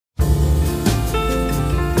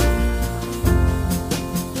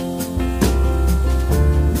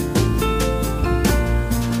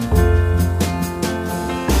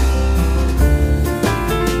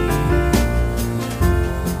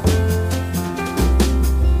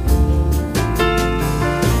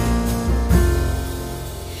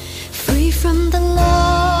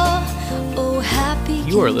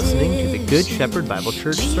You are listening to the Good Shepherd Bible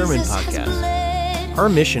Church Sermon Podcast. Our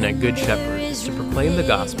mission at Good Shepherd is to proclaim the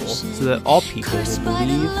gospel so that all people will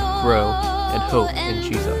believe, grow, and hope in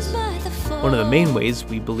Jesus. One of the main ways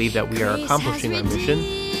we believe that we are accomplishing our mission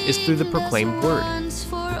is through the proclaimed word.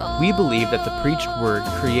 We believe that the preached word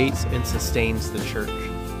creates and sustains the church.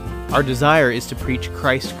 Our desire is to preach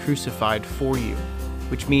Christ crucified for you,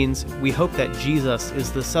 which means we hope that Jesus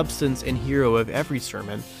is the substance and hero of every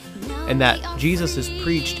sermon, and that Jesus is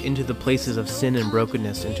preached into the places of sin and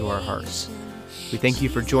brokenness into our hearts. We thank you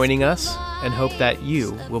for joining us and hope that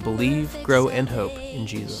you will believe, grow, and hope in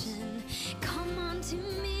Jesus.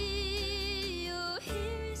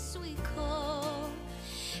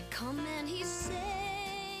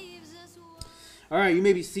 All right, you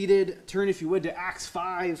may be seated. Turn, if you would, to Acts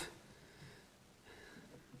 5.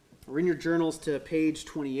 Or in your journals to page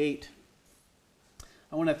 28.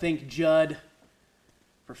 I want to thank Judd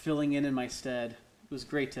for filling in my stead. It was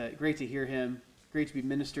great to hear him, great to be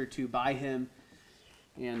ministered to by him.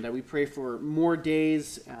 And we pray for more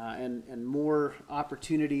days and more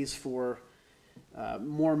opportunities for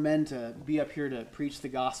more men to be up here to preach the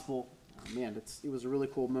gospel. It was a really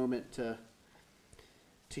cool moment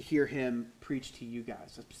to hear him preach to you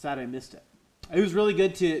guys. I'm sad I missed it. It was really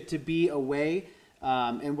good to be away.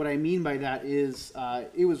 And what I mean by that is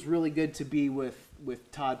it was really good to be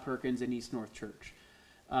with Todd Perkins and East North Church.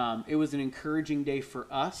 It was an encouraging day for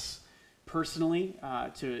us personally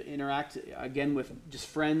to interact again with just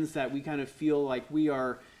friends that we kind of feel like we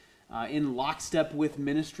are in lockstep with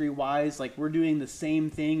ministry-wise. Like we're doing the same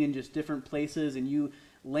thing in just different places, and you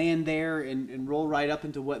land there and roll right up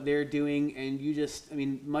into what they're doing, and you just,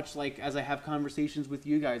 much like as I have conversations with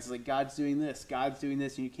you guys, like God's doing this,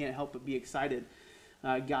 and you can't help but be excited.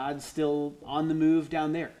 God's still on the move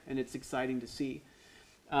down there, and it's exciting to see.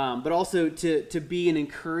 But also to be an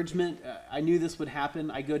encouragement. I knew this would happen.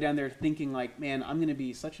 I go down there thinking like, man, I'm going to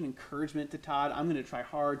be such an encouragement to Todd. I'm going to try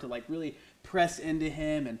hard to like really press into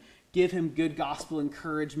him and give him good gospel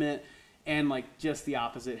encouragement. And like just the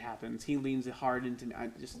opposite happens. He leans hard into me.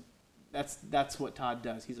 That's what Todd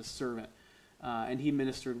does. He's a servant, and he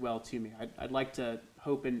ministered well to me. I'd like to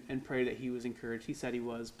hope and pray that he was encouraged. He said he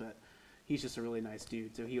was, but he's just a really nice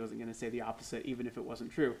dude, so he wasn't going to say the opposite, even if it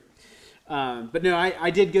wasn't true. But no,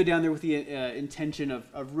 I did go down there with the intention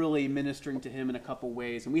of really ministering to him in a couple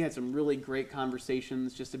ways, and we had some really great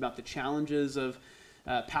conversations just about the challenges of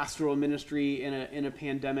pastoral ministry in a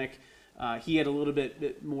pandemic. He had a little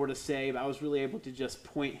bit more to say, but I was really able to just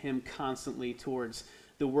point him constantly towards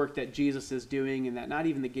the work that Jesus is doing, and that not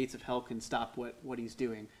even the gates of hell can stop what he's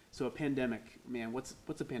doing. So a pandemic, man, what's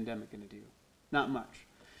a pandemic going to do? Not much.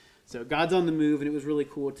 So God's on the move, and it was really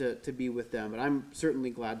cool to be with them. But I'm certainly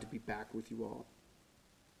glad to be back with you all.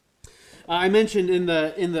 I mentioned in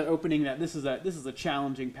the opening that this is a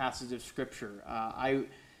challenging passage of Scripture.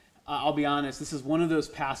 I'll be honest, this is one of those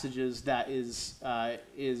passages that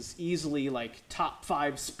is easily like top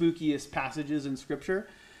 5 spookiest passages in Scripture.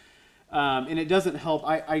 And it doesn't help.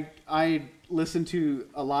 I listen to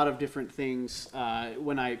a lot of different things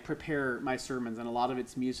when I prepare my sermons, and a lot of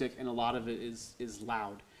it's music, and a lot of it is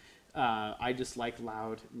loud. I just like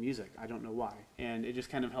loud music. I don't know why. And it just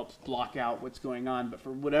kind of helps block out what's going on. But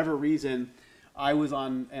for whatever reason,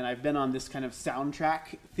 I've been on this kind of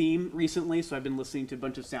soundtrack theme recently. So I've been listening to a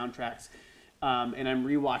bunch of soundtracks. And I'm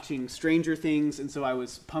rewatching Stranger Things. And so I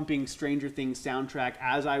was pumping Stranger Things soundtrack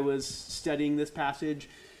as I was studying this passage.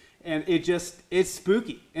 And it's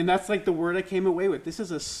spooky. And that's like the word I came away with. This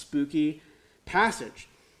is a spooky passage.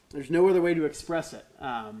 There's no other way to express it.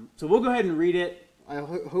 So we'll go ahead and read it.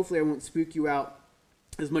 Hopefully I won't spook you out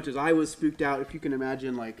as much as I was spooked out. If you can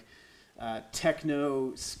imagine like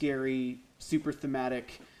techno, scary, super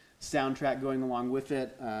thematic soundtrack going along with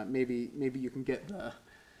it, maybe you can get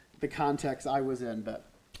the context I was in. But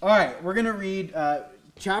all right, we're going to read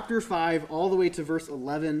chapter 5 all the way to verse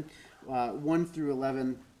 11, 1 through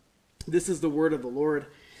 11. This is the word of the Lord.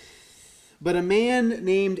 But a man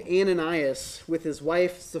named Ananias with his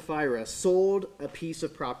wife Sapphira sold a piece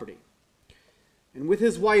of property. And with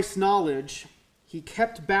his wife's knowledge, he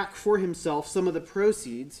kept back for himself some of the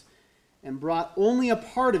proceeds and brought only a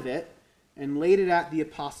part of it and laid it at the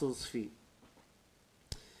apostles' feet.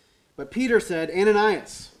 But Peter said,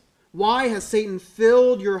 Ananias, why has Satan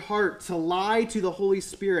filled your heart to lie to the Holy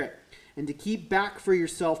Spirit and to keep back for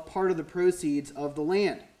yourself part of the proceeds of the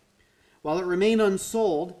land? While it remained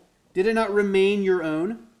unsold, did it not remain your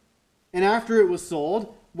own? And after it was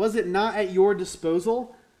sold, was it not at your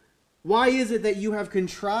disposal? Why is it that you have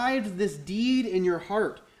contrived this deed in your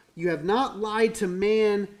heart? You have not lied to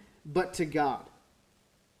man, but to God.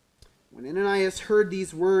 When Ananias heard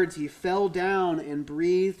these words, he fell down and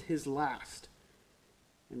breathed his last.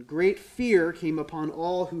 And great fear came upon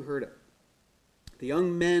all who heard it. The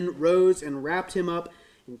young men rose and wrapped him up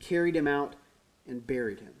and carried him out and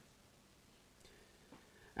buried him.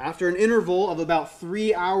 After an interval of about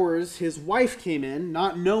 3 hours, his wife came in,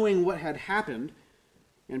 not knowing what had happened.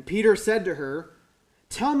 And Peter said to her,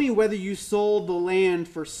 "Tell me whether you sold the land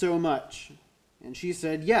for so much." And she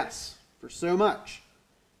said, "Yes, for so much."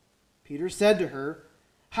 Peter said to her,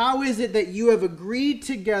 "How is it that you have agreed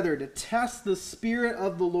together to test the Spirit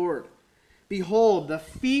of the Lord? Behold, the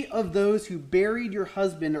feet of those who buried your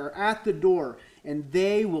husband are at the door, and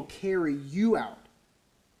they will carry you out."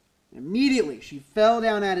 Immediately she fell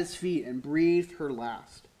down at his feet and breathed her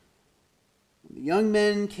last. When the young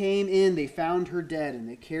men came in, they found her dead, and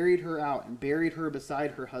they carried her out and buried her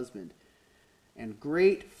beside her husband. And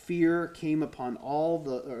great fear came upon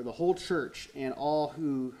the whole church and all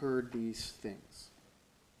who heard these things.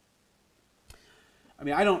 I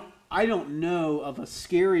mean, I don't know of a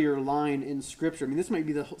scarier line in Scripture. I mean, this might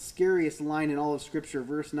be the scariest line in all of Scripture.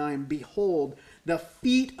 Verse 9, "Behold, the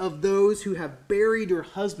feet of those who have buried your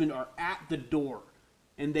husband are at the door,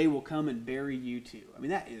 and they will come and bury you too." I mean,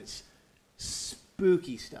 that is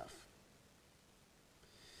spooky stuff.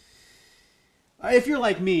 If you're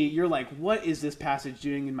like me, you're like, what is this passage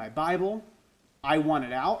doing in my Bible? I want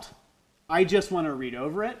it out. I just want to read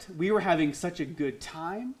over it. We were having such a good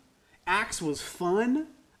time. Acts was fun.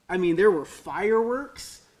 I mean, there were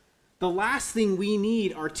fireworks. The last thing we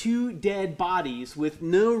need are 2 dead bodies with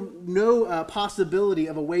no possibility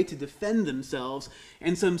of a way to defend themselves,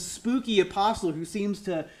 and some spooky apostle who seems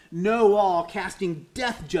to know all casting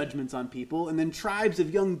death judgments on people, and then tribes of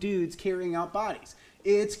young dudes carrying out bodies.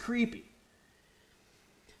 It's creepy.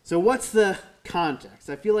 So what's the context?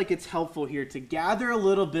 I feel like it's helpful here to gather a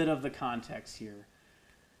little bit of the context here.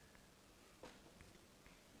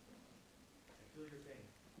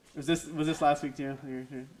 Was this last week too?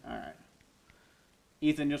 All right.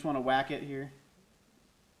 Ethan, just want to whack it here.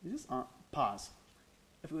 Is this on? Pause.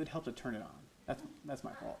 If it would help to turn it on. That's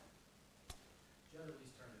my fault.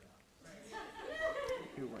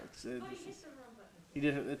 It works. He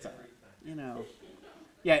did it. It's all right. You know.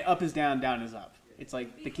 Yeah, up is down, down is up. It's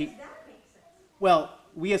like the king. Well,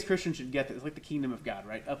 we as Christians should get this. It's like the kingdom of God,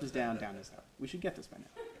 right? Up is down, down is up. We should get this by now.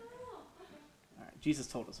 All right, Jesus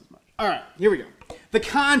told us as much. All right, here we go. The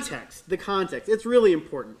context. It's really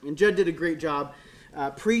important. And Judd did a great job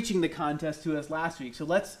preaching the context to us last week. So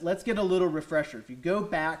let's get a little refresher. If you go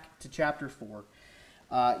back to chapter 4,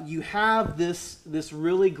 you have this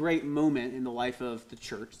really great moment in the life of the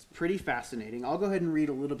church. It's pretty fascinating. I'll go ahead and read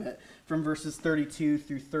a little bit from verses 32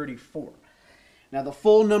 through 34. Now the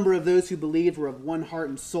full number of those who believed were of one heart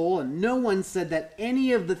and soul, and no one said that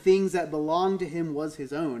any of the things that belonged to him was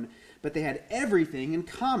his own, but they had everything in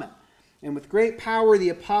common. And with great power the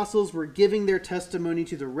apostles were giving their testimony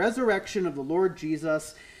to the resurrection of the Lord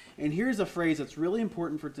Jesus. And here's a phrase that's really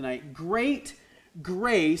important for tonight. Great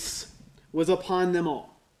grace was upon them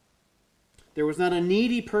all. There was not a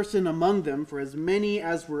needy person among them, for as many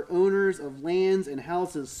as were owners of lands and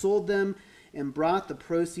houses sold them and brought the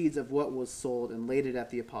proceeds of what was sold and laid it at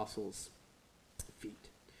the apostles' feet.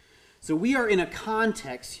 So we are in a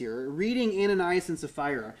context here, reading Ananias and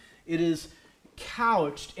Sapphira. It is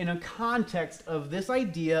couched in a context of this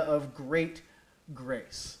idea of great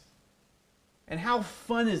grace. And how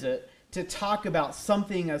fun is it to talk about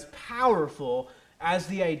something as powerful as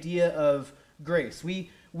the idea of grace? We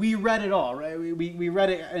read it all, right? We read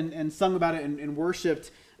it and sung about it and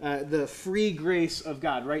worshipped the free grace of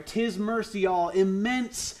God, right? 'Tis mercy all,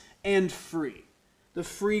 immense and free. The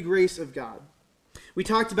free grace of God. We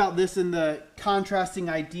talked about this in the contrasting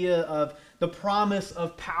idea of the promise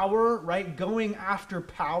of power, right? Going after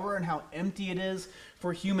power and how empty it is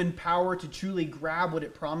for human power to truly grab what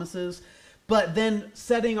it promises. But then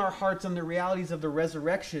setting our hearts on the realities of the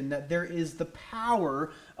resurrection, that there is the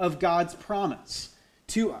power of God's promise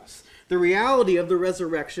to us. The reality of the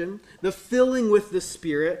resurrection, the filling with the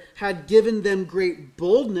Spirit, had given them great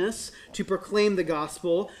boldness to proclaim the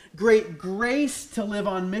gospel, great grace to live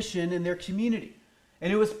on mission in their community.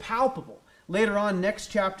 And it was palpable. Later on, next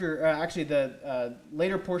chapter, the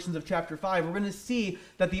later portions of chapter 5, we're going to see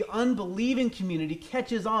that the unbelieving community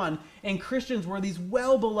catches on, and Christians were these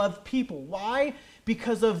well-beloved people. Why?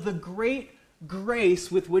 Because of the great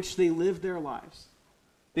grace with which they lived their lives.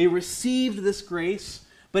 They received this grace,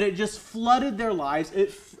 but it just flooded their lives.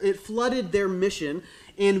 It flooded their mission.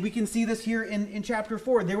 And we can see this here in chapter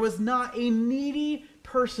 4. There was not a needy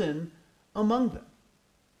person among them.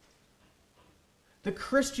 The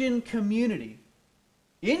Christian community,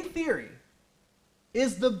 in theory,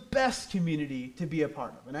 is the best community to be a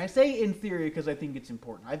part of. And I say in theory because I think it's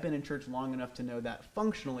important. I've been in church long enough to know that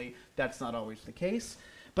functionally that's not always the case.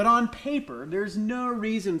 But on paper, there's no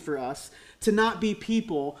reason for us to not be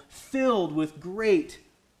people filled with great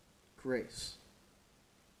grace.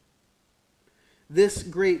 This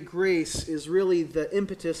great grace is really the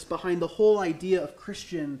impetus behind the whole idea of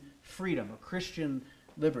Christian freedom or Christian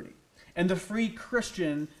liberty. And the free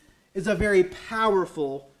Christian is a very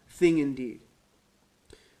powerful thing indeed.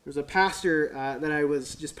 There's a pastor that I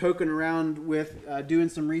was just poking around with, doing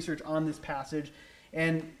some research on this passage,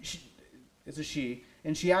 and it's a she,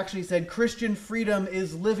 and she actually said, Christian freedom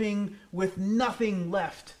is living with nothing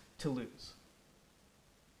left to lose.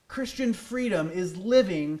 Christian freedom is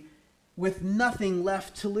living with nothing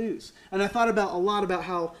left to lose. And I thought a lot about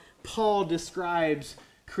how Paul describes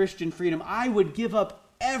Christian freedom. I would give up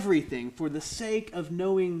everything for the sake of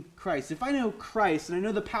knowing Christ. If I know Christ and I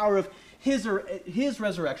know the power of his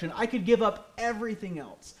resurrection, I could give up everything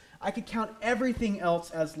else. I could count everything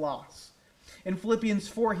else as loss. In Philippians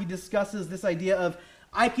 4, he discusses this idea of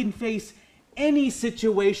I can face any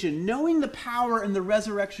situation, knowing the power and the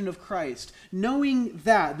resurrection of Christ, knowing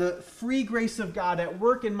that, the free grace of God at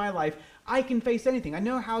work in my life, I can face anything. I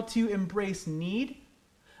know how to embrace need.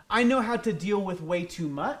 I know how to deal with way too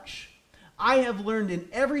much. I have learned in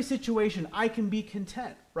every situation I can be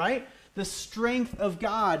content, right? The strength of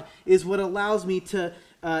God is what allows me to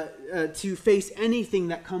face anything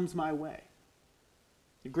that comes my way.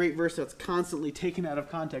 A great verse that's constantly taken out of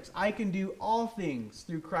context. I can do all things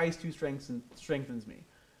through Christ who strengthens me.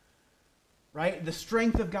 Right? The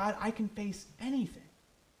strength of God, I can face anything.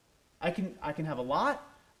 I can have a lot,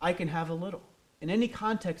 I can have a little. In any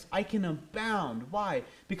context, I can abound. Why?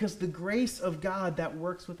 Because the grace of God that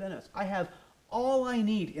works within us. I have all I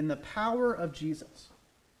need in the power of Jesus.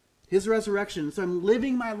 His resurrection. So I'm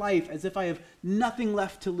living my life as if I have nothing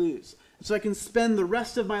left to lose. So I can spend the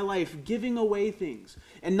rest of my life giving away things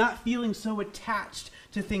and not feeling so attached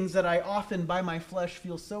to things that I often, by my flesh,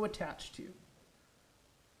 feel so attached to.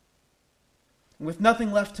 And with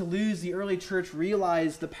nothing left to lose, the early church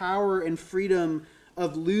realized the power and freedom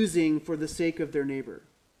of losing for the sake of their neighbor.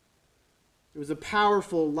 It was a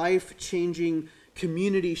powerful, life-changing,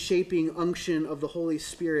 community-shaping unction of the Holy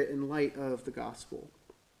Spirit in light of the gospel.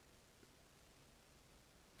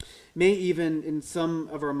 May even in some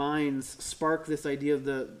of our minds spark this idea of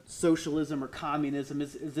the socialism or communism.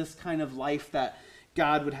 Is this kind of life that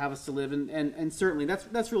God would have us to live? And certainly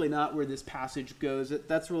that's really not where this passage goes.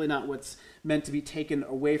 That's really not what's meant to be taken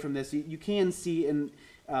away from this. You can see in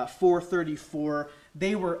 434,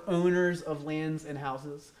 they were owners of lands and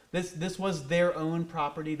houses. This was their own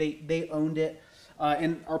property. They owned it.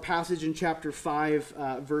 In our passage in chapter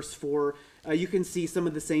 5, verse 4, you can see some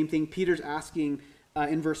of the same thing. Peter's asking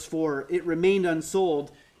in verse 4, it remained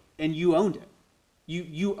unsold and you owned it.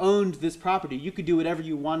 You owned this property. You could do whatever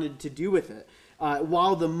you wanted to do with it.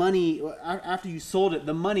 While the money, after you sold it,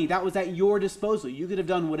 the money, that was at your disposal. You could have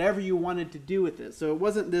done whatever you wanted to do with it. So it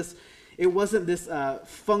wasn't this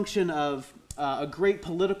function of a great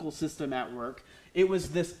political system at work. It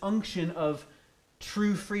was this unction of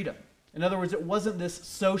true freedom. In other words, it wasn't this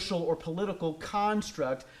social or political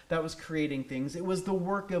construct that was creating things. It was the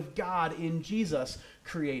work of God in Jesus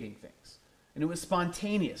creating things. And it was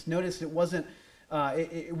spontaneous. Notice it wasn't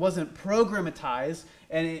programmatized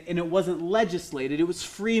and it wasn't legislated. It was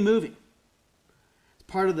free moving. It's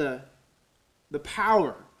part of the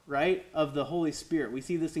power, right, of the Holy Spirit. We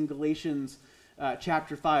see this in Galatians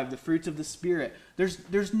chapter 5, the fruits of the Spirit.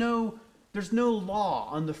 There's no law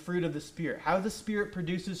on the fruit of the Spirit. How the Spirit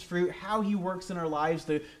produces fruit, how he works in our lives,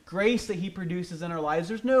 the grace that he produces in our lives.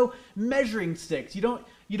 There's no measuring sticks. You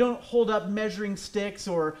don't hold up measuring sticks,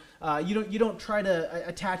 or you don't try to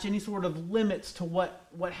attach any sort of limits to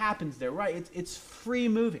what happens there, right? It's free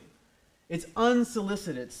moving. It's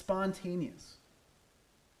unsolicited, spontaneous.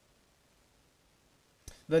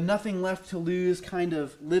 The nothing left to lose kind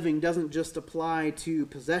of living doesn't just apply to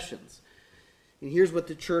possessions. And here's what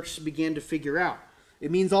the church began to figure out. It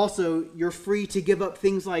means also you're free to give up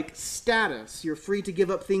things like status. You're free to give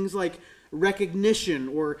up things like recognition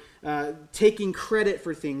or taking credit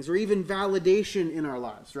for things or even validation in our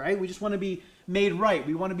lives, right? We just want to be made right.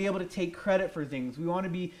 We want to be able to take credit for things. We want to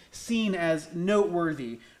be seen as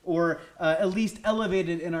noteworthy or at least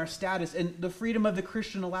elevated in our status. And the freedom of the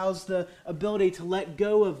Christian allows the ability to let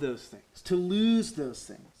go of those things, to lose those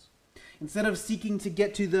things. Instead of seeking to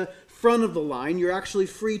get to the front of the line, you're actually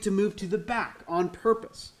free to move to the back on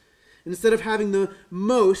purpose. Instead of having the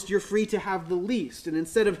most, you're free to have the least. And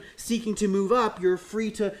instead of seeking to move up, you're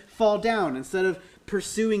free to fall down. Instead of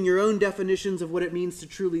pursuing your own definitions of what it means to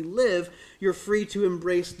truly live, you're free to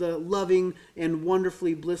embrace the loving and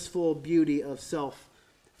wonderfully blissful beauty of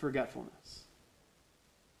self-forgetfulness.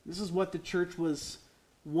 This is what the church was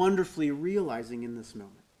wonderfully realizing in this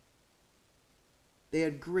moment. They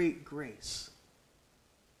had great grace.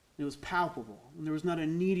 It was palpable, and there was not a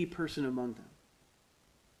needy person among them.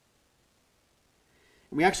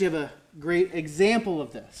 And we actually have a great example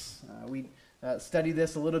of this. We studied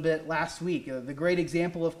this a little bit last week. The great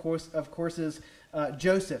example, of course, is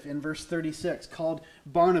Joseph in verse 36, called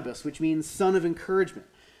Barnabas, which means son of encouragement.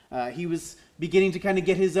 He was beginning to kind of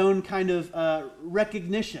get his own kind of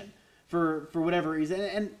recognition for whatever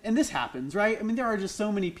reason. And this happens, right? I mean, there are just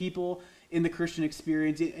so many people in the Christian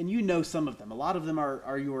experience, and you know some of them. A lot of them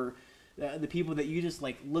are your the people that you just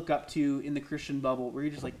like look up to in the Christian bubble, where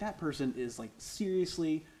you're just like, that person is like,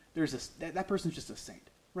 seriously, that person's just a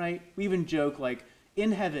saint, right? We even joke like,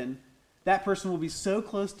 in heaven, that person will be so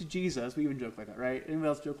close to Jesus. We even joke like that, right? Anybody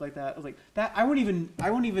else joke like that? I was like, that I won't even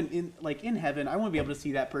in heaven, I want to be able to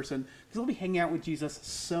see that person because they'll be hanging out with Jesus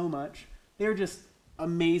so much. They're just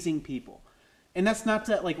amazing people. And that's not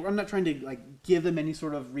to, like, I'm not trying to, like, give them any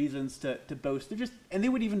sort of reasons to boast. They're just, and they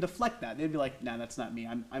would even deflect that. They'd be like, nah, that's not me.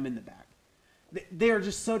 I'm in the back. They are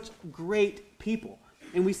just such great people.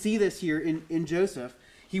 And we see this here in Joseph.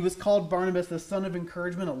 He was called Barnabas, the son of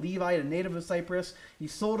encouragement, a Levite, a native of Cyprus. He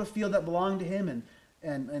sold a field that belonged to him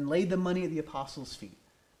and laid the money at the apostles' feet.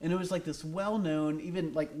 And it was like this well-known,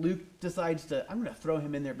 even like Luke decides to, I'm going to throw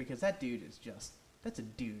him in there because that dude is just, that's a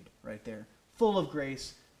dude right there. Full of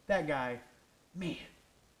grace. That guy, man,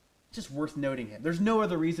 just worth noting him. There's no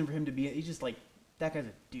other reason for him to be, he's just like, that guy's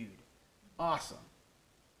a dude. Awesome.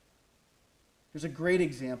 There's a great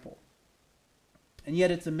example. And yet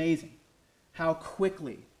it's amazing how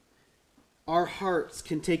quickly our hearts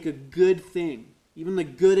can take a good thing, even the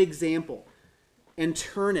good example, and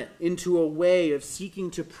turn it into a way of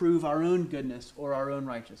seeking to prove our own goodness or our own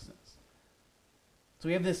righteousness. So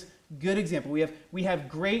we have this good example. We have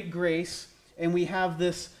great grace, and we have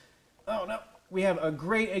this, we have a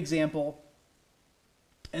great example,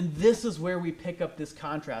 and this is where we pick up this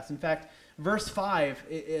contrast. In fact, verse 5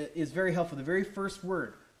 is very helpful. The very first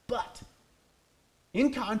word, but.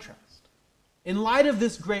 In contrast, in light of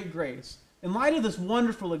this great grace, in light of this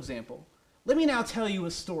wonderful example, let me now tell you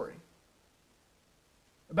a story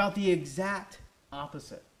about the exact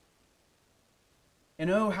opposite. And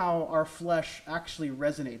oh, how our flesh actually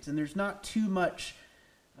resonates. And there's not too much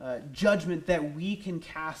judgment that we can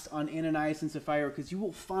cast on Ananias and Sapphira, because you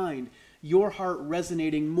will find your heart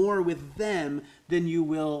resonating more with them than you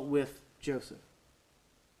will with Joseph.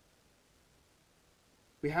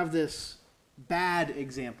 We have this bad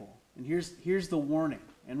example, and here's the warning.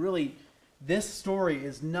 And really, this story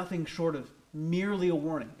is nothing short of merely a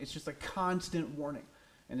warning. It's just a constant warning,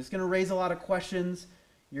 and it's going to raise a lot of questions.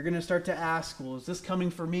 You're going to start to ask, well, is this coming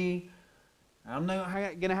for me? I'm not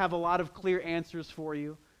going to have a lot of clear answers for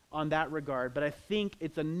you on that regard, but I think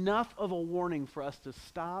it's enough of a warning for us to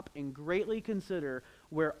stop and greatly consider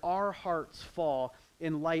where our hearts fall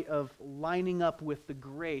in light of lining up with the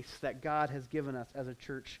grace that God has given us as a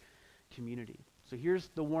church community. So here's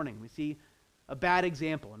the warning. We see a bad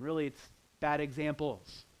example, and really it's bad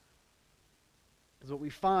examples. Because what we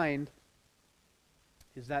find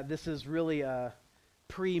is that this is really a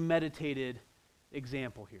premeditated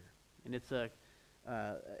example here. And it's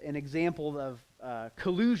an example of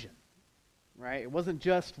collusion, right? It wasn't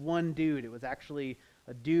just one dude. It was actually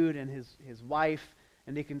a dude and his wife,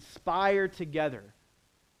 and they conspire together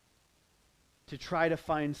to try to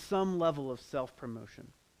find some level of self-promotion.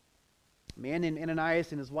 A man named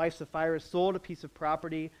Ananias and his wife Sapphira sold a piece of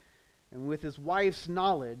property, and with his wife's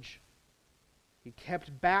knowledge, he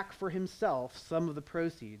kept back for himself some of the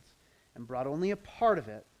proceeds and brought only a part of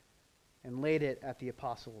it and laid it at the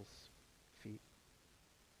apostles' feet.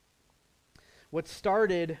 What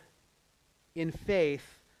started in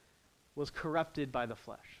faith was corrupted by the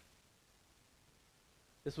flesh.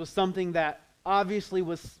 This was something that obviously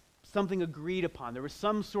was something agreed upon. There was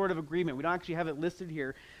some sort of agreement. We don't actually have it listed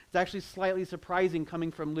here. It's actually slightly surprising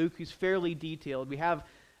coming from Luke, who's fairly detailed. We have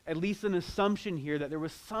at least an assumption here that there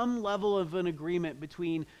was some level of an agreement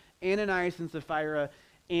between Ananias and Sapphira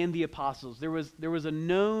and the apostles. There was a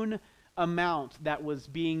known amount that was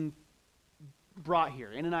being brought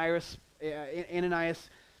here. Ananias,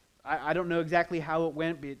 I don't know exactly how it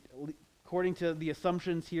went, but according to the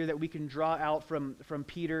assumptions here that we can draw out from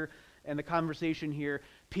Peter and the conversation here,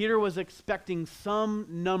 Peter was expecting some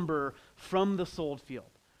number from the sold field.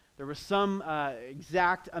 There was some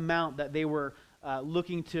exact amount that they were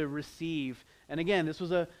looking to receive. And again, this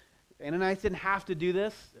was Ananias didn't have to do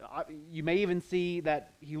this. You may even see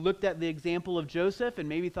that he looked at the example of Joseph and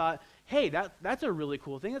maybe thought, hey, that's a really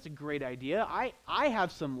cool thing. That's a great idea. I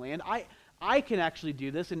have some land. I can actually do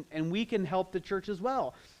this, and we can help the church as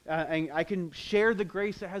well. And I can share the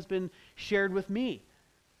grace that has been shared with me.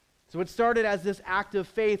 So what started as this act of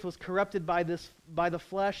faith was corrupted by the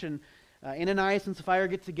flesh, and Ananias and Sapphira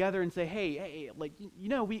get together and say, hey, like,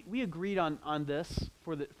 we agreed on this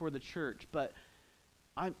for the church, but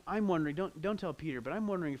I'm wondering, don't tell Peter, but I'm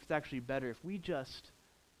wondering if it's actually better if we just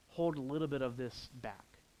hold a little bit of this back.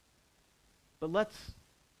 But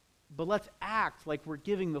let's act like we're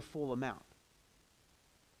giving the full amount.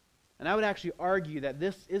 And I would actually argue that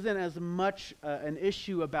this isn't as much an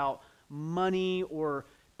issue about money or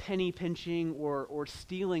penny pinching or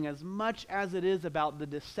stealing as much as it is about the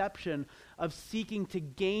deception of seeking to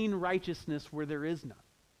gain righteousness where there is none.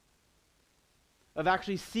 Of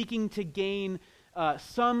actually seeking to gain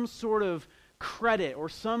some sort of credit or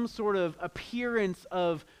some sort of appearance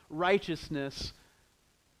of righteousness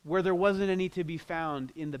where there wasn't any to be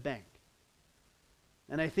found in the bank.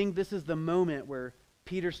 And I think this is the moment where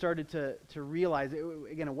Peter started to realize,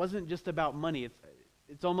 it wasn't just about money.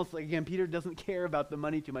 It's almost like, again, Peter doesn't care about the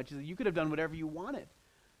money too much. He said, you could have done whatever you wanted.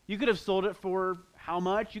 You could have sold it for how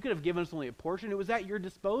much? You could have given us only a portion. It was at your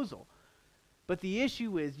disposal. But the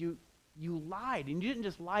issue is you lied, and you didn't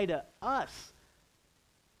just lie to us,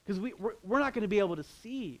 because we're not going to be able to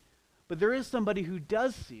see. But there is somebody who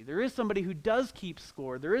does see. There is somebody who does keep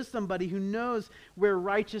score. There is somebody who knows where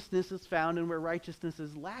righteousness is found and where righteousness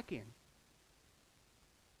is lacking.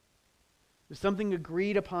 There's something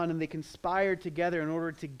agreed upon, and they conspired together in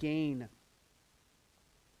order to gain.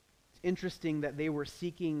 It's interesting that they were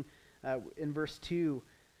seeking, in verse 2,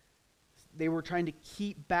 they were trying to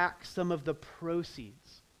keep back some of the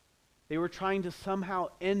proceeds. They were trying to somehow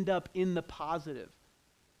end up in the positive.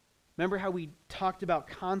 Remember how we talked about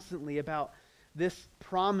constantly about this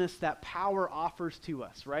promise that power offers to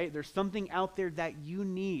us, right? There's something out there that you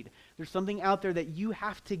need. There's something out there that you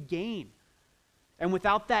have to gain. And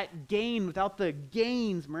without that gain, without the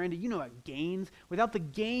gains, Miranda, you know what gains? Without the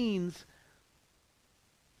gains,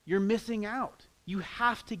 you're missing out. You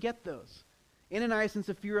have to get those. Ananias and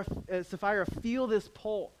Sapphira feel this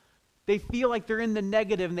pull. They feel like they're in the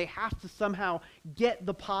negative and they have to somehow get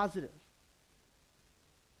the positive.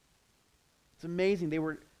 It's amazing. They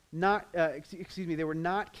were not, they were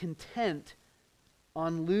not content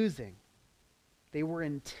on losing. They were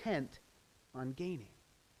intent on gaining.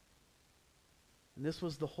 And this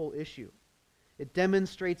was the whole issue. It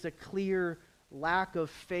demonstrates a clear lack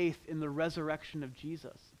of faith in the resurrection of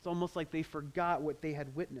Jesus. It's almost like they forgot what they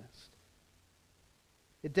had witnessed.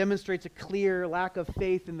 It demonstrates a clear lack of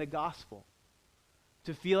faith in the gospel.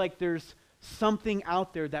 To feel like there's something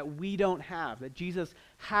out there that we don't have, that Jesus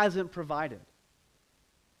hasn't provided.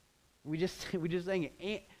 We just saying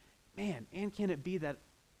it, and can it be that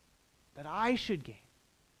I should gain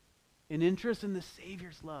an interest in the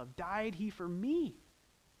Savior's love? Died he for me,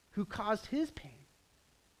 who caused his pain?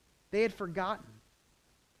 They had forgotten.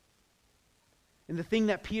 And the thing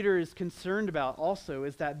that Peter is concerned about also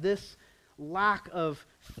is that this lack of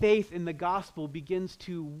faith in the gospel begins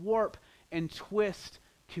to warp and twist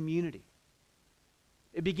community.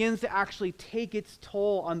 It begins to actually take its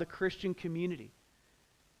toll on the Christian community.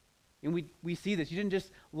 And we see this. You didn't just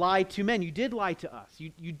lie to men. You did lie to us.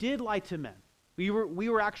 You did lie to men. We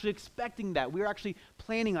were actually expecting that. We were actually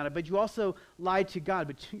planning on it. But you also lied to God.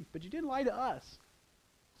 But you didn't lie to us.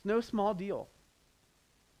 It's no small deal.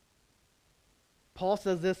 Paul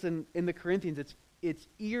says this in the Corinthians. It's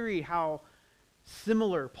eerie how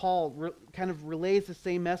similar Paul kind of relays the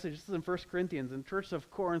same message. This is in 1 Corinthians. And the church of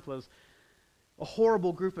Corinth was a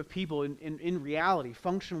horrible group of people in reality,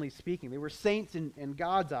 functionally speaking. They were saints in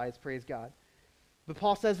God's eyes, praise God. But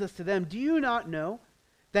Paul says this to them: do you not know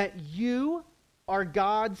that you are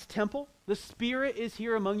God's temple? The Spirit is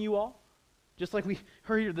here among you all. Just like we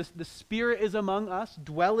heard here, the Spirit is among us,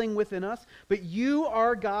 dwelling within us. But you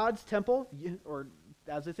are God's temple, or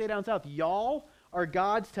as they say down south, y'all are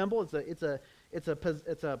God's temple. It's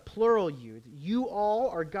a plural you. You all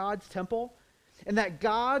are God's temple. And that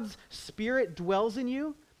God's Spirit dwells in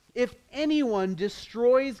you. If anyone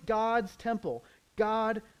destroys God's temple,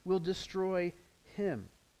 God will destroy him.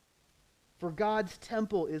 For God's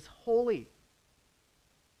temple is holy,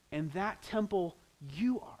 and that temple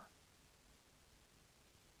you are.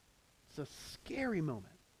 It's a scary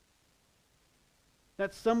moment.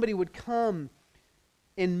 That somebody would come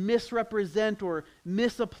and misrepresent or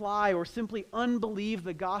misapply or simply unbelieve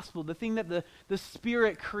the gospel, the thing that the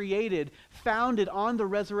Spirit created, founded on the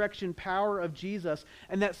resurrection power of Jesus,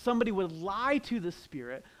 and that somebody would lie to the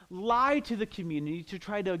Spirit, lie to the community to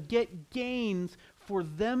try to get gains for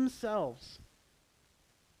themselves.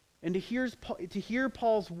 And to hear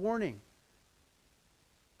Paul's warning.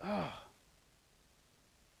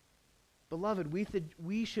 Beloved,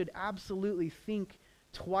 we should absolutely think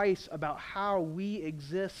twice about how we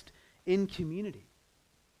exist in community.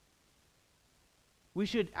 We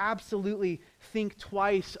should absolutely think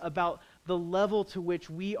twice about the level to which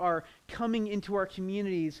we are coming into our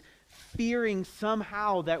communities fearing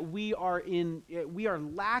somehow that we are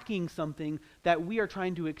lacking something that we are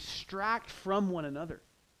trying to extract from one another.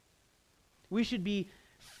 We should be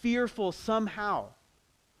fearful somehow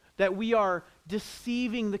that we are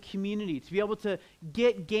deceiving the community to be able to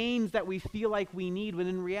get gains that we feel like we need, when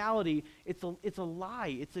in reality, it's a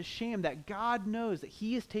lie, it's a sham that God knows that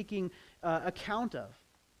he is taking account of.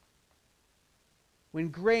 When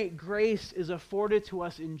great grace is afforded to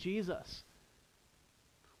us in Jesus,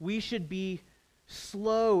 we should be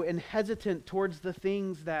slow and hesitant towards the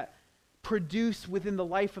things that produce within the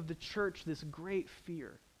life of the church this great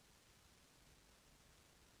fear.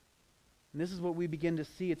 And this is what we begin to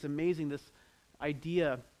see. It's amazing, this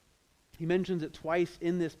idea. He mentions it twice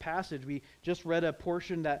in this passage. We just read a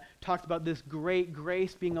portion that talked about this great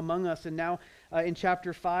grace being among us. And now in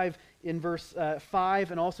chapter 5, in verse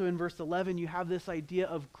 5, and also in verse 11, you have this idea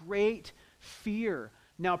of great fear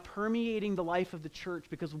now permeating the life of the church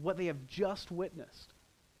because of what they have just witnessed.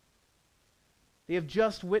 They have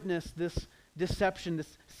just witnessed this deception,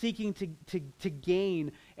 this seeking to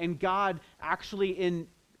gain, and God actually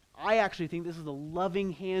I actually think this is a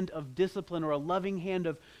loving hand of discipline or a loving hand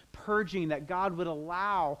of purging, that God would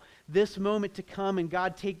allow this moment to come and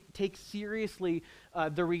God take seriously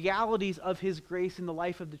the realities of his grace in the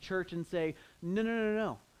life of the church and say,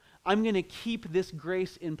 no. I'm going to keep this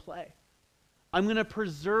grace in play. I'm going to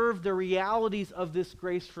preserve the realities of this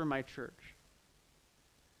grace for my church.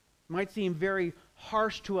 It might seem very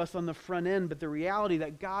harsh to us on the front end, but the reality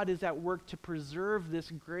that God is at work to preserve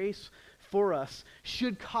this grace for us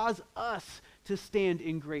should cause us to stand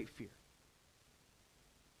in great fear.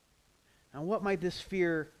 Now, what might this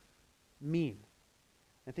fear mean?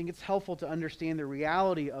 I think it's helpful to understand the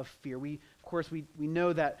reality of fear. We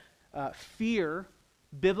know that fear,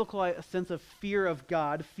 biblical sense of fear of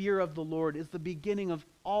God, fear of the Lord, is the beginning of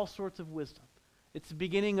all sorts of wisdom. It's the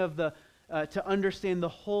beginning of to understand the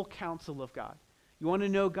whole counsel of God. You want to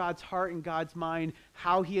know God's heart and God's mind,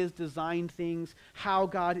 how he has designed things, how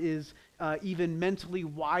God is even mentally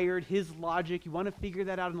wired, his logic. You want to figure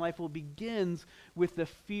that out in life. Well, it begins with the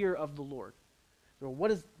fear of the Lord. So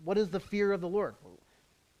what is the fear of the Lord?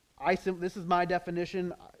 This is my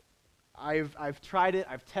definition. I've tried it.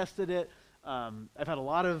 I've tested it. I've had a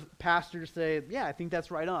lot of pastors say, yeah, I think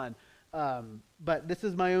that's right on. But this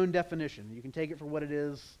is my own definition. You can take it for what it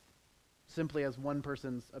is, simply as one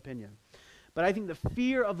person's opinion. But I think the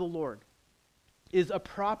fear of the Lord is a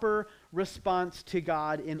proper response to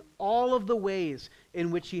God in all of the ways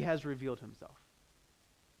in which he has revealed himself.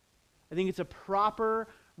 I think it's a proper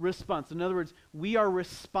response. In other words, we are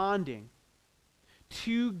responding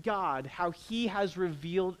to God how he has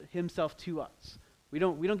revealed himself to us. We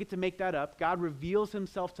don't get to make that up. God reveals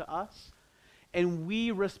himself to us, and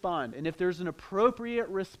we respond. And if there's an appropriate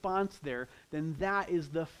response there, then that is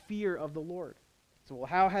the fear of the Lord. So, well,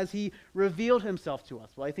 how has he revealed himself to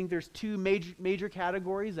us? Well, I think there's two major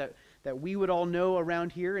categories that we would all know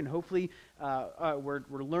around here, and hopefully we're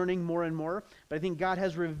learning more and more. But I think God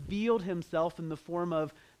has revealed himself in the form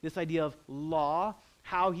of this idea of law,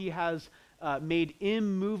 how he has made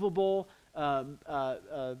immovable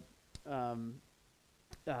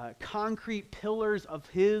concrete pillars of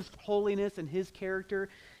his holiness and his character.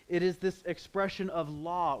 It is this expression of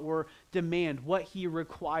law or demand, what he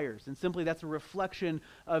requires. And simply that's a reflection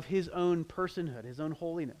of his own personhood, his own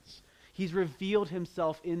holiness. He's revealed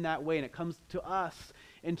himself in that way, and it comes to us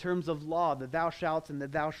in terms of law, the thou shalt and the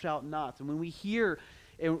thou shalt nots. And when we hear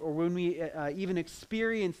or when we even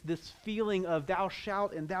experience this feeling of thou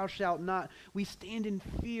shalt and thou shalt not, we stand in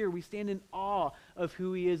fear, we stand in awe of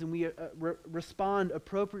who he is, and we respond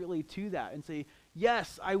appropriately to that and say,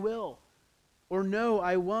 yes, I will. Or no,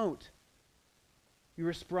 I won't. We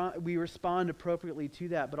respond appropriately to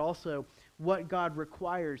that, but also what God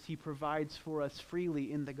requires, he provides for us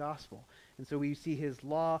freely in the gospel. And so we see his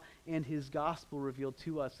law and his gospel revealed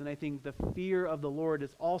to us. And I think the fear of the Lord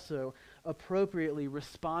is also appropriately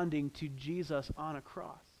responding to Jesus on a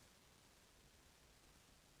cross.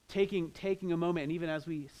 Taking a moment, and even as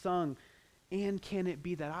we sung, and can it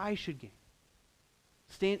be that I should gain?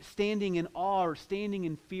 Standing in awe or standing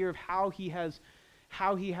in fear of how he has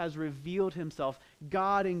how he has revealed himself,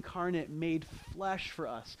 God incarnate made flesh for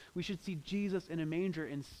us. We should see Jesus in a manger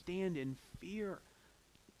and stand in fear.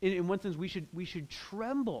 In one sense, we should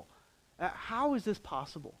tremble. How is this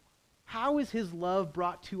possible? How is his love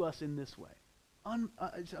brought to us in this way?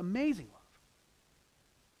 It's amazing love.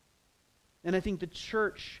 And I think the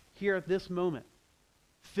church here at this moment,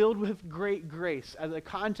 filled with great grace, as a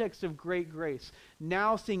context of great grace,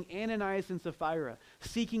 now seeing Ananias and Sapphira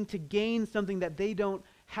seeking to gain something that they don't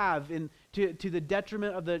have, to the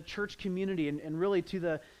detriment of the church community, and really to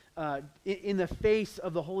the in the face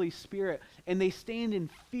of the Holy Spirit. And they stand in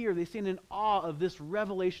fear, they stand in awe of this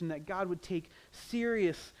revelation that God would take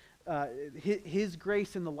serious his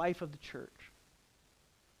grace in the life of the church.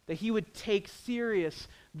 That he would take serious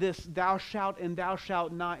this thou shalt and thou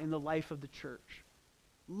shalt not in the life of the church.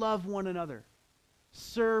 Love one another.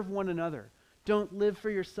 Serve one another. Don't live for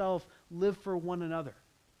yourself, live for one another.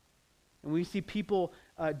 And we see people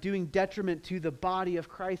doing detriment to the body of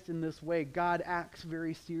Christ in this way. God acts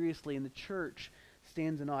very seriously, and the church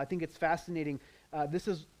stands in awe. I think it's fascinating. This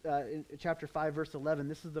is in chapter 5, verse 11.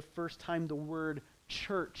 This is the first time the word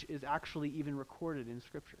church is actually even recorded in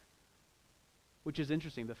Scripture, which is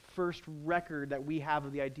interesting. The first record that we have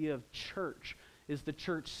of the idea of church is the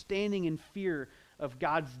church standing in fear of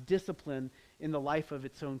God's discipline in the life of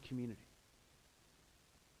its own community.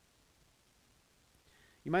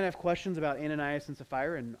 You might have questions about Ananias and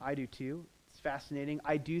Sapphira, and I do too. It's fascinating.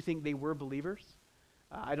 I do think they were believers.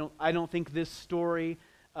 I don't think this story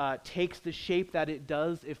takes the shape that it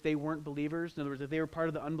does if they weren't believers. In other words, if they were part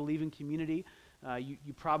of the unbelieving community,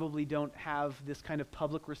 you probably don't have this kind of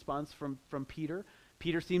public response from Peter.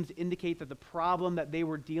 Peter seems to indicate that the problem that they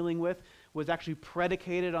were dealing with was actually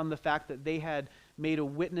predicated on the fact that they had made a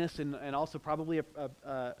witness and also probably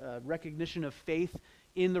a recognition of faith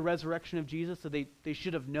in the resurrection of Jesus. So they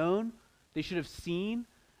should have known, they should have seen,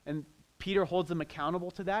 and Peter holds them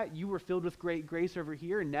accountable to that. You were filled with great grace over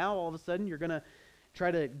here, and now all of a sudden you're going to try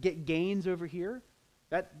to get gains over here.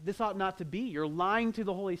 This ought not to be. You're lying to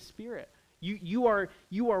the Holy Spirit. You are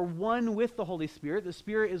one with the Holy Spirit. The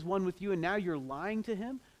Spirit is one with you, and now you're lying to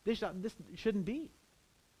him. This shouldn't be.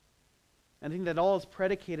 I think that all is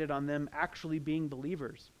predicated on them actually being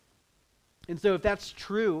believers. And so if that's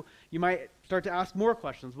true, you might start to ask more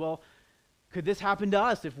questions. Well, could this happen to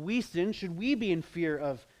us? If we sin, should we be in fear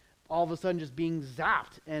of all of a sudden just being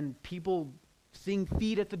zapped and people seeing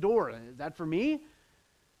feet at the door? Is that for me?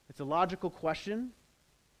 It's a logical question.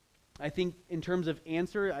 I think in terms of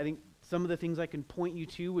answer, I think some of the things I can point you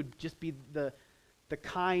to would just be the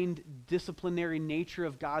kind, disciplinary nature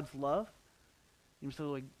of God's love. And so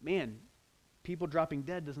like, man, people dropping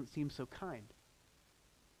dead doesn't seem so kind.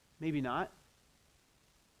 Maybe not.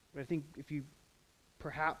 But I think if you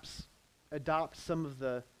perhaps adopt some of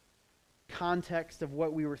the context of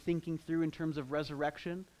what we were thinking through in terms of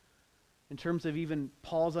resurrection, in terms of even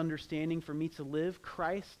Paul's understanding, for me to live,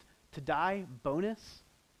 Christ to die, bonus.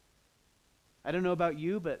 I don't know about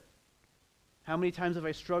you, but how many times have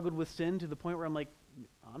I struggled with sin to the point where I'm like,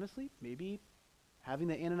 honestly, maybe having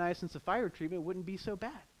the Ananias and Sapphira treatment wouldn't be so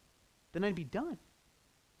bad. Then I'd be done.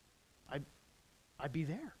 I'd be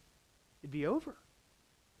there. It'd be over.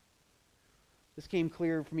 This came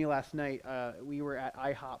clear for me last night. We were at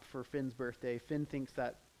IHOP for Finn's birthday. Finn thinks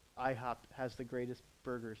that IHOP has the greatest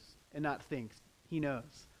burgers. And not thinks. He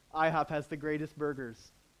knows. IHOP has the greatest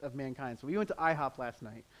burgers of mankind. So we went to IHOP last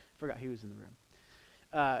night. Forgot he was in the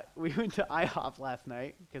room. We went to IHOP last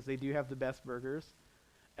night because they do have the best burgers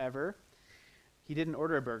ever. He didn't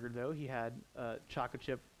order a burger, though. He had a chocolate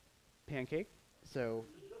chip pancake. So,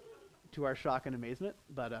 to our shock and amazement.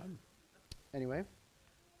 But anyway,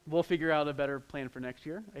 we'll figure out a better plan for next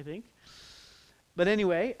year, I think. But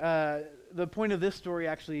anyway, the point of this story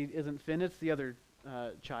actually isn't Finn. It's the other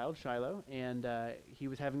child, Shiloh. And he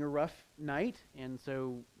was having a rough night. And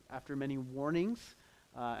so after many warnings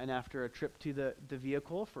and after a trip to the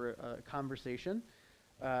vehicle for a conversation,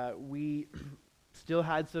 we still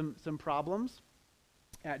had some problems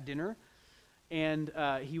at dinner. And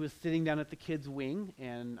he was sitting down at the kids' wing,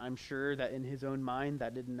 and I'm sure that in his own mind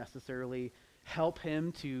that didn't necessarily help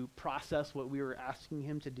him to process what we were asking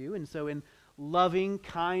him to do. And so in loving,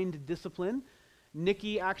 kind discipline,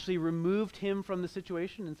 Nikki actually removed him from the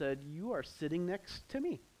situation and said, "You are sitting next to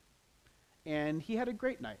me." And he had a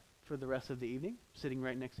great night for the rest of the evening, sitting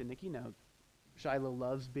right next to Nikki. Now, Shiloh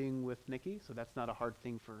loves being with Nikki, so that's not a hard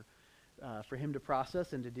thing for him to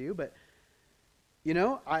process and to do, but you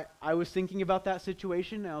know, I was thinking about that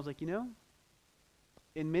situation, and I was like, you know,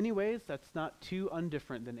 in many ways, that's not too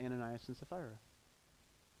undifferent than Ananias and Sapphira.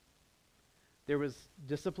 There was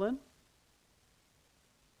discipline.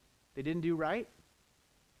 They didn't do right.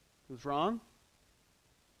 It was wrong.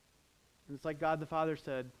 And it's like God the Father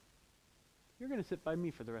said, you're going to sit by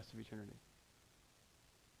me for the rest of eternity.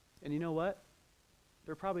 And you know what?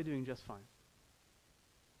 They're probably doing just fine.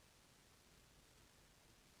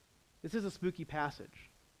 This is a spooky passage.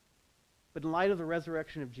 But in light of the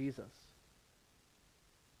resurrection of Jesus,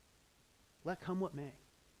 let come what may.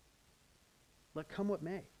 Let come what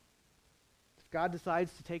may. If God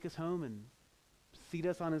decides to take us home and seat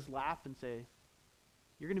us on his lap and say,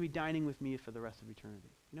 you're going to be dining with me for the rest of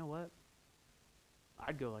eternity. You know what?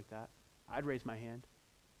 I'd go like that. I'd raise my hand.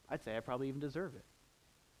 I'd say I probably even deserve it.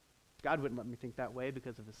 God wouldn't let me think that way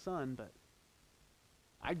because of his son, but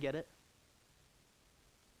I'd get it.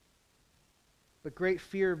 But great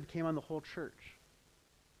fear came on the whole church.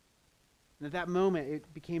 And at that moment,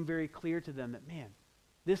 it became very clear to them that, man,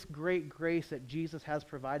 this great grace that Jesus has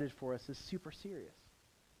provided for us is super serious.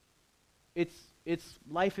 It's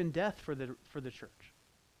life and death for the church.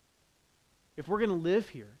 If we're going to live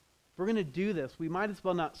here, if we're going to do this, we might as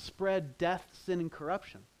well not spread death, sin, and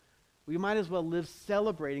corruption. We might as well live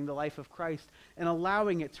celebrating the life of Christ and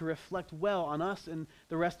allowing it to reflect well on us and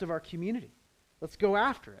the rest of our community. Let's go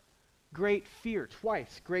after it. Great fear,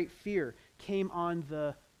 twice, great fear came on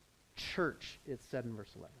the church, it said in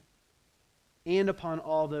verse 11, and upon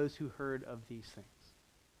all those who heard of these things.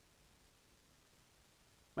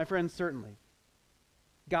 My friends, certainly,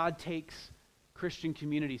 God takes Christian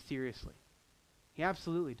community seriously. He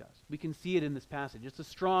absolutely does. We can see it in this passage. It's a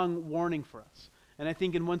strong warning for us. And I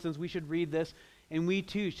think in one sense we should read this, and we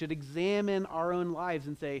too should examine our own lives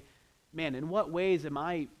and say, man, in what ways am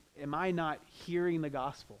I not hearing the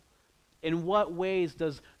gospel? In what ways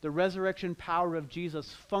does the resurrection power of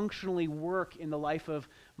Jesus functionally work in the life of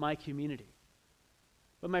my community?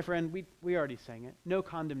 But my friend, we already sang it. No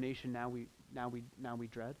condemnation now we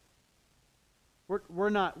dread. We're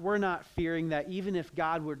not fearing that even if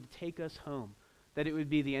God were to take us home, that it would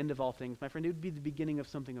be the end of all things. My friend, it would be the beginning of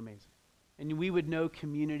something amazing. And we would know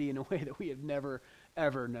community in a way that we have never,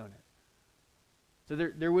 ever known it. So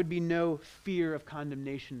there would be no fear of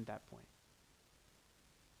condemnation at that point.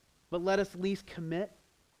 But let us at least commit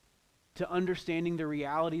to understanding the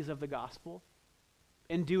realities of the gospel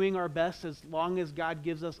and doing our best as long as God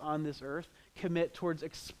gives us on this earth, commit towards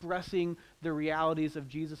expressing the realities of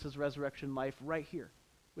Jesus' resurrection life right here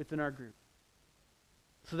within our group,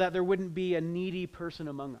 so that there wouldn't be a needy person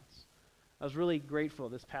among us. I was really grateful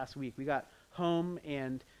this past week. We got home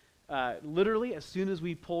and literally as soon as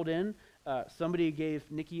we pulled in, somebody gave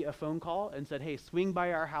Nikki a phone call and said, hey, swing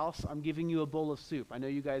by our house. I'm giving you a bowl of soup. I know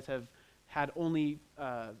you guys have had only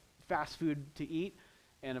fast food to eat.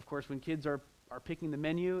 And of course, when kids are picking the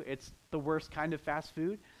menu, it's the worst kind of fast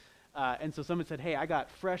food. And so someone said, hey, I got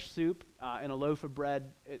fresh soup and a loaf of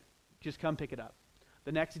bread. Just come pick it up.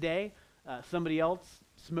 The next day, somebody else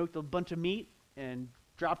smoked a bunch of meat and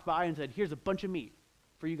dropped by and said, here's a bunch of meat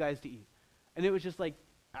for you guys to eat. And it was just like,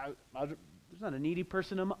 there's not a needy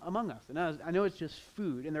person among us. And I know it's just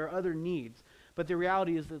food and there are other needs, but the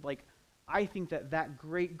reality is that, like, I think that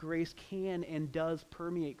great grace can and does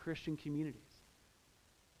permeate Christian communities.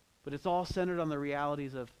 But it's all centered on the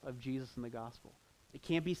realities of Jesus and the gospel. It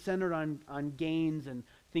can't be centered on gains and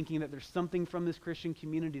thinking that there's something from this Christian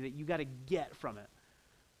community that you got to get from it.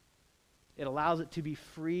 It allows it to be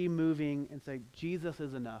free moving and say, Jesus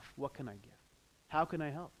is enough. What can I give? How can I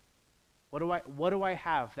help? What do I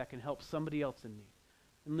have that can help somebody else in need?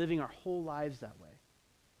 And living our whole lives that way.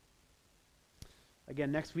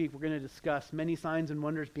 Again, next week we're going to discuss many signs and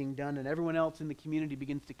wonders being done, and everyone else in the community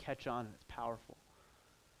begins to catch on, and it's powerful.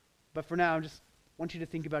 But for now, I just want you to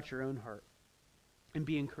think about your own heart and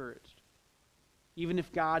be encouraged. Even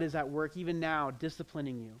if God is at work, even now,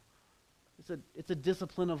 disciplining you, it's a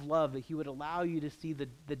discipline of love that he would allow you to see the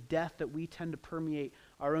death that we tend to permeate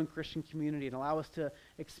our own Christian community and allow us to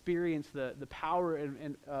experience the power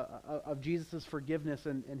of Jesus' forgiveness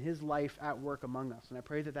and his life at work among us. And I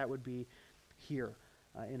pray that would be here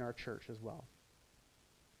in our church as well.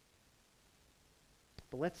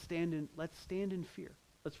 But let's stand in fear.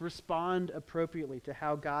 Let's respond appropriately to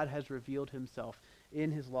how God has revealed himself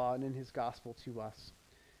in his law and in his gospel to us.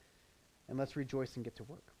 And let's rejoice and get to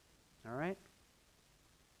work. All right?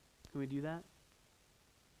 Can we do that?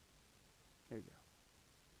 There you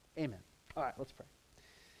go. Amen. All right, let's pray.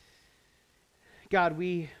 God,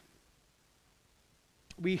 we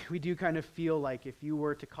do kind of feel like if you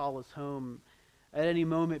were to call us home at any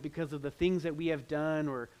moment because of the things that we have done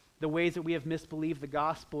or the ways that we have misbelieved the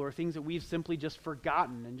gospel or things that we've simply just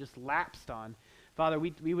forgotten and just lapsed on, Father,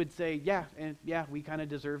 we would say, yeah, we kind of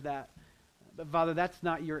deserve that. But Father, that's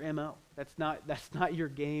not your MO. That's not your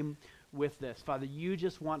game. with this. Father, you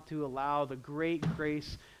just want to allow the great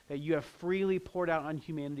grace that you have freely poured out on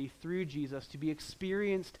humanity through Jesus to be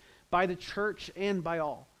experienced by the church and by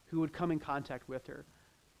all who would come in contact with her.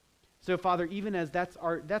 So, Father, even as that's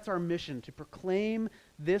our mission, to proclaim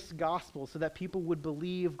this gospel so that people would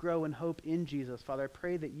believe, grow, and hope in Jesus, Father, I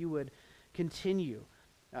pray that you would continue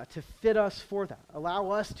to fit us for that. Allow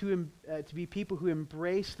us to be people who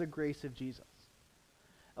embrace the grace of Jesus.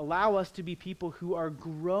 Allow us to be people who are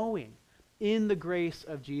growing in the grace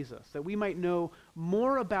of Jesus, that we might know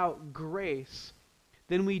more about grace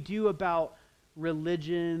than we do about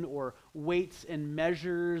religion or weights and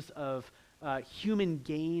measures of human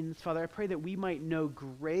gains. Father, I pray that we might know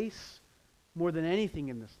grace more than anything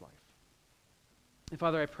in this life. And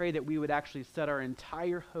Father, I pray that we would actually set our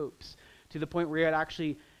entire hopes to the point where it would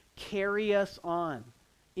actually carry us on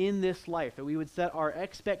in this life, that we would set our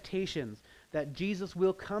expectations that Jesus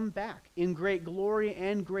will come back in great glory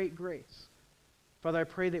and great grace. Father, I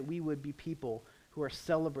pray that we would be people who are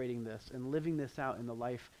celebrating this and living this out in the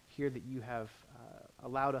life here that you have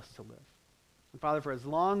allowed us to live. And Father, for as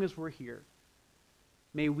long as we're here,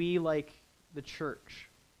 may we, like the church,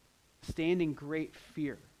 stand in great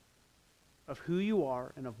fear of who you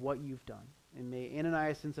are and of what you've done. And may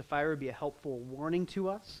Ananias and Sapphira be a helpful warning to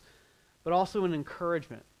us, but also an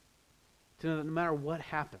encouragement to know that no matter what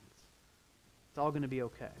happens, it's all going to be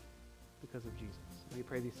okay because of Jesus. And we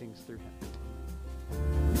pray these things through him.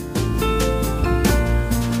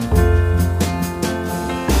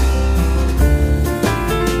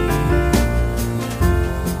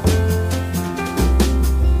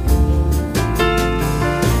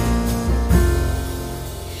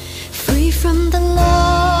 Free from the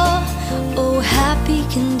law, oh happy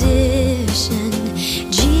condition.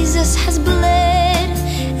 Jesus has bled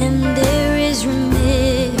and there is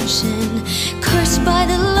remission. Cursed by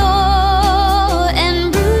the law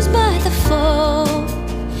and bruised by the fall,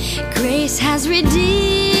 grace has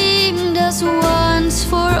redeemed us once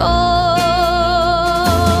for all.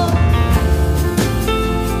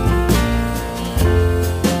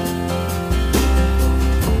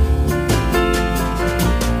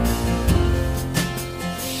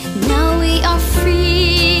 Now we are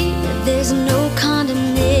free, there's no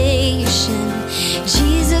condemnation.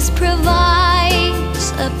 Jesus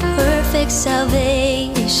provides a perfect salvation.